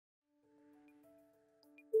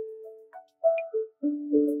Queen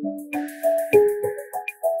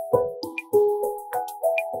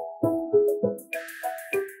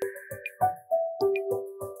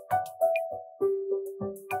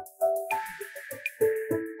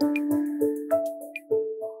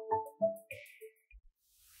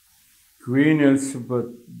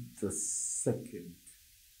Elizabeth II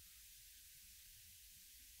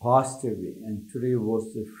passed away, and today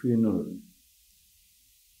was the funeral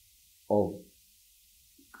of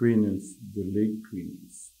Queen Elizabeth, the late Queen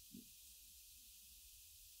Elizabeth.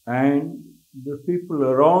 And the people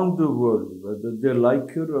around the world, whether they like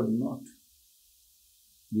her or not,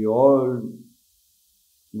 they all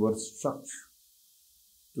were struck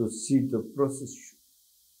to see the procession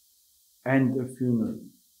and the funeral,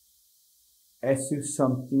 as if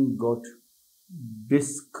something got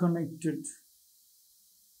disconnected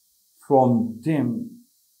from them.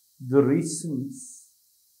 The reasons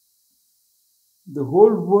the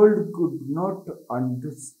whole world could not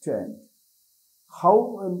understand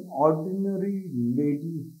how an ordinary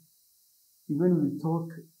lady, even without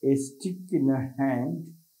a stick in her hand,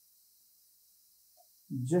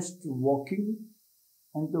 just walking,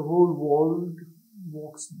 and the whole world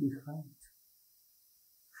walks behind.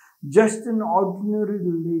 Just an ordinary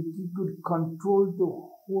lady could control the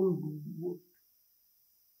whole world.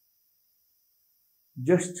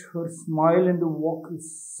 Just her smile and the walk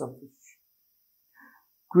is sufficient.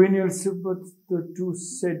 Queen Elizabeth II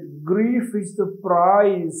said, "Grief is the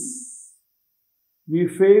price we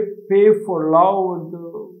pay for love." And the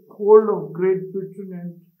whole of Great Britain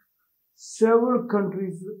and several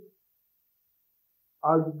countries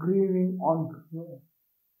are grieving on her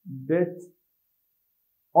death,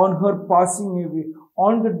 on her passing away,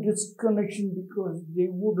 on the disconnection, because they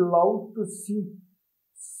would love to see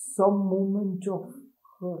some moment of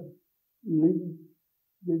her living.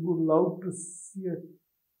 They would love to see her.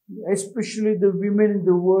 Especially the women in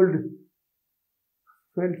the world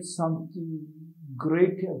felt something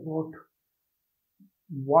great about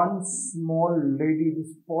one small lady. It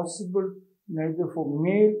is possible neither for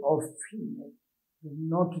male or female. There's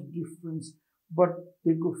not a difference. But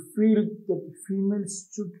they could feel that the females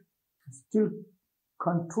should still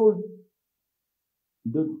control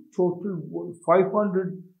the total world.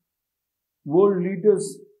 500 world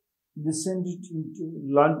leaders descended into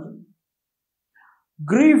London.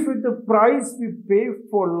 Grief is the price we pay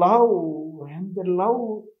for love, and the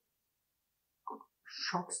love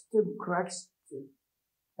shocks them, cracks them.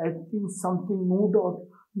 I think something moved out.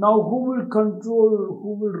 Now who will control,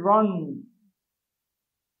 who will run?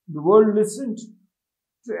 The world listened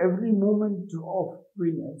to every moment of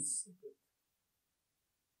Queen Elizabeth.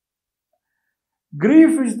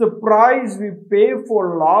 Grief is the price we pay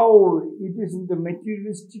for love. It is in the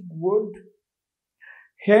materialistic world.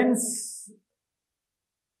 Hence,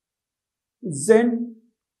 Zen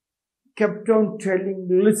kept on telling,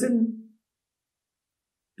 listen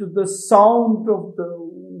to the sound of the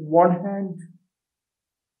one hand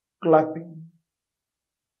clapping.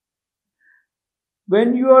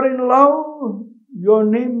 When you are in love, your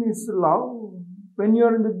name is love. When you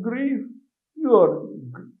are in the grief, you are in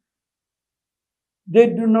grief. They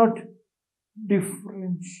do not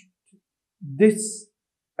differentiate this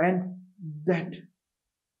and that.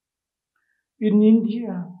 In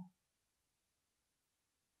India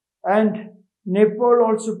and Nepal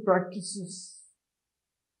also practices,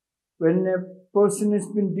 when a person has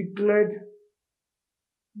been declared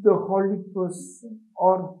the holy person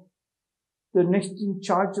or the next in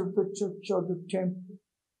charge of the church or the temple,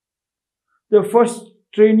 the first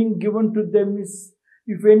training given to them is,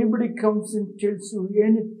 if anybody comes and tells you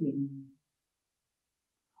anything,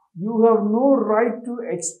 you have no right to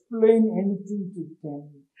explain anything to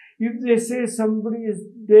them. If they say somebody is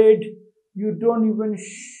dead, you don't even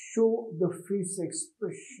show the face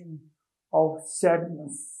expression of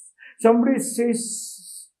sadness. Somebody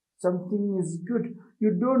says something is good,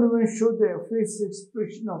 you don't even show the face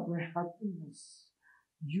expression of happiness.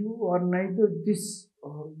 You are neither this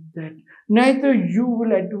or that. Neither you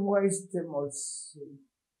will advise them also.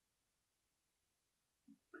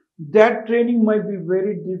 That training might be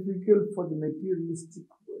very difficult for the materialistic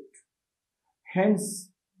world.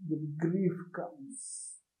 Hence, the grief comes.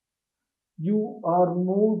 You are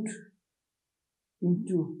moved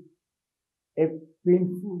into a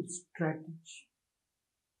painful strategy.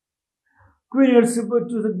 Queen Elizabeth,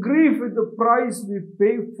 to the grief is the price we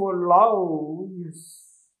pay for love. Yes.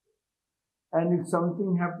 And if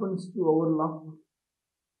something happens to our love,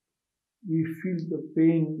 we feel the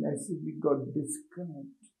pain as if we got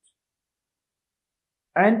disconnected.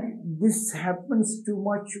 And this happens too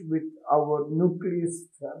much with our nuclear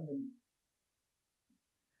family.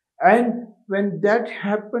 And when that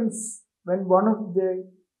happens, when one of the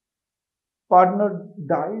partner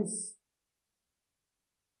dies,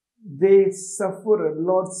 they suffer a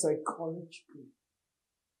lot psychologically.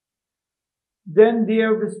 Then they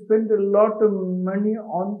have to spend a lot of money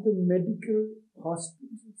on the medical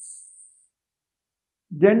hospitals.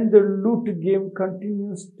 Then the loot game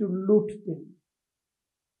continues to loot them.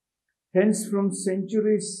 Hence, from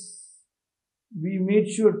centuries, we made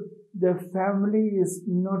sure the family is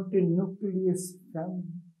not a nucleus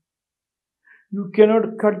family. You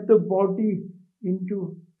cannot cut the body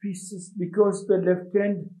into pieces because the left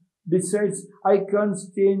hand decides, I can't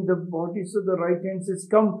stay in the body. So the right hand says,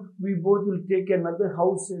 come, we both will take another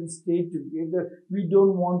house and stay together. We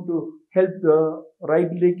don't want to help the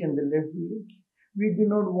right leg and the left leg. We do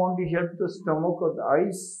not want to help the stomach or the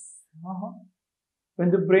eyes.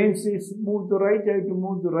 When the brain says, move the right, I have to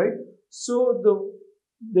move the right. So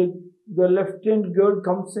the left hand girl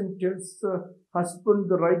comes and tells the husband,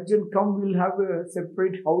 the right hand, come, we'll have a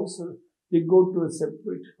separate house. They go to a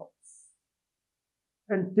separate house.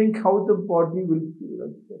 And think how the body will be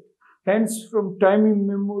like that. Hence, from time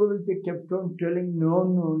immemorial, they kept on telling,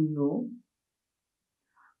 no.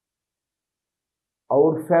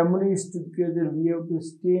 Our family is together. We have to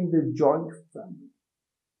stay in the joint family.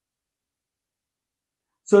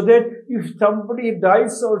 So that if somebody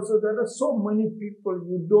dies also, there are so many people,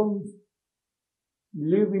 you don't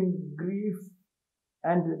live in grief,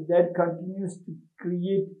 and that continues to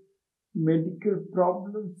create medical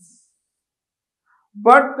problems.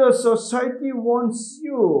 But the society wants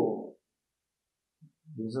you.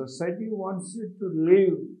 The society wants you to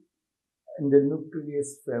live in the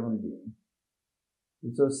nucleus family.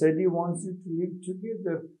 The society wants you to live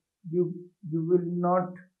together. You will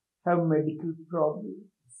not have medical problems.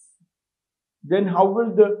 Then how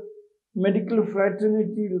will the medical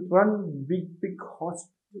fraternity run big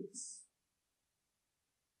hospitals?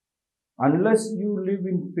 Unless you live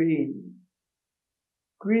in pain.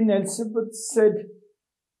 Queen Elizabeth said,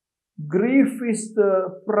 grief is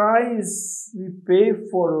the price we pay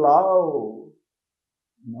for love.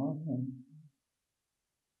 No.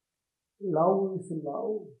 Love is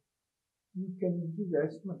love. You can give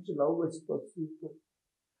as much love as possible.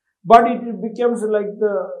 But it becomes like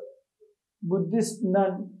the Buddhist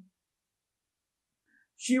nun.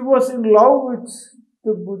 She was in love with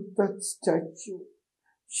the Buddha statue.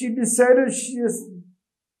 She decided she has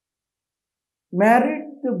married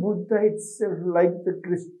the Buddha itself, like the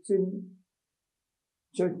Christian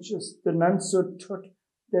churches. The nuns are taught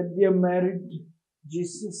that they are married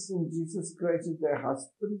Jesus, and Jesus Christ is their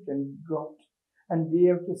husband and God, and they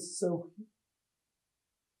have to serve Him.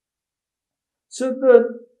 So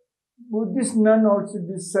the Buddhist nun also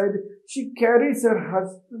decided she carries her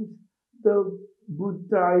husband, the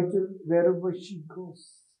Buddha idol, wherever she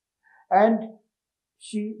goes. And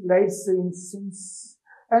she lights the incense.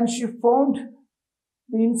 And she found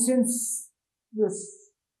the incense, the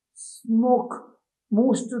smoke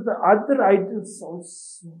moves to the other idols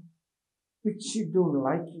also, which she don't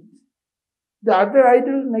like it. The other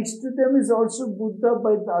idol next to them is also Buddha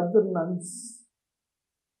by the other nuns.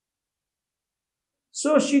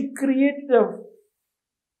 So she created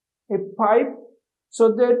a pipe so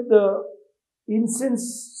that the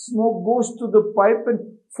incense smoke goes to the pipe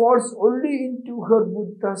and falls only into her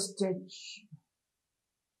Buddha statue.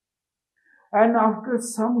 And after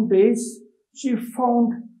some days, she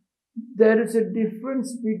found there is a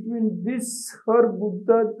difference between this, her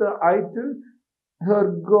Buddha, the idol,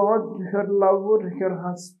 her God, her lover, her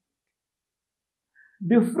husband.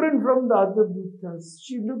 Different from the other Buddhas.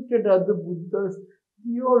 She looked at other Buddhas.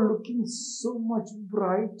 They are looking so much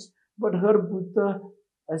bright, but her Buddha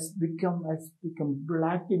has become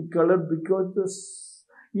black in color because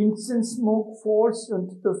the incense smoke falls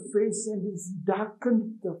onto the face and it's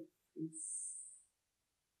darkened the face.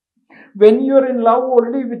 When you are in love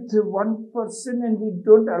only with one person and you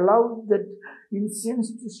don't allow that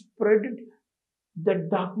incense to spread it, the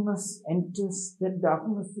darkness enters. That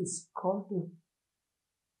darkness is called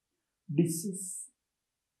disease.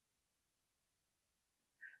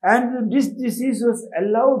 And this disease was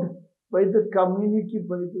allowed by the community,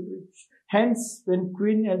 by the rich. Hence, when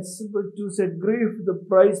Queen Elizabeth II said, grief, the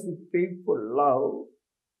price we pay for love.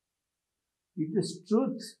 It is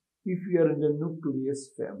truth if you are in the nucleus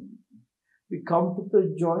family. We come to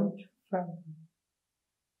the joint family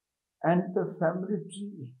and the family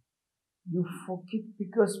tree. You forget,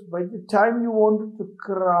 because by the time you wanted to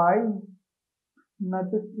cry,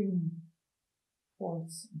 another thing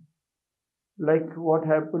falls. Like what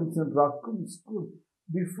happens in rakumschool.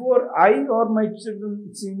 Before I or my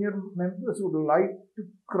children, senior members would like to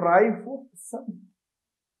cry for something.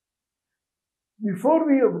 Before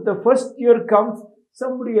the first year comes,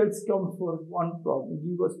 somebody else comes for one problem.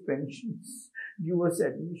 Give us pensions, give us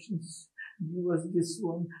admissions, give us this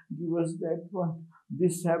one, give us that one.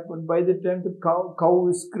 This happened. By the time the cow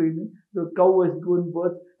is screaming, the cow has given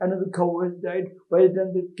birth, another cow has died. By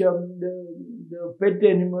the time the pet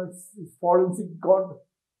animals is fallen sick, God.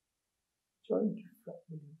 Joint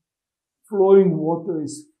family. Flowing water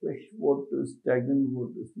is fresh water, stagnant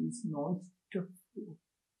water. It's non-stop flow.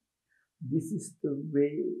 This is the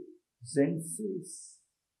way Zen says.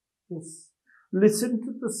 Yes. Listen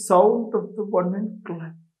to the sound of the one and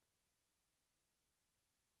clap.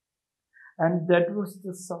 And that was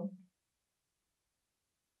the sound.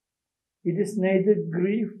 It is neither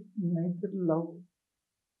grief, neither love.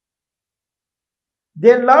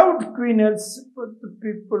 They loved Queen Elizabeth, but the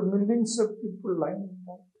people, millions of people lying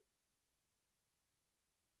about.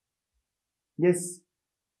 Yes,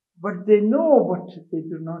 but they know, but they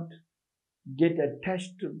do not get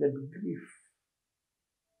attached to that grief.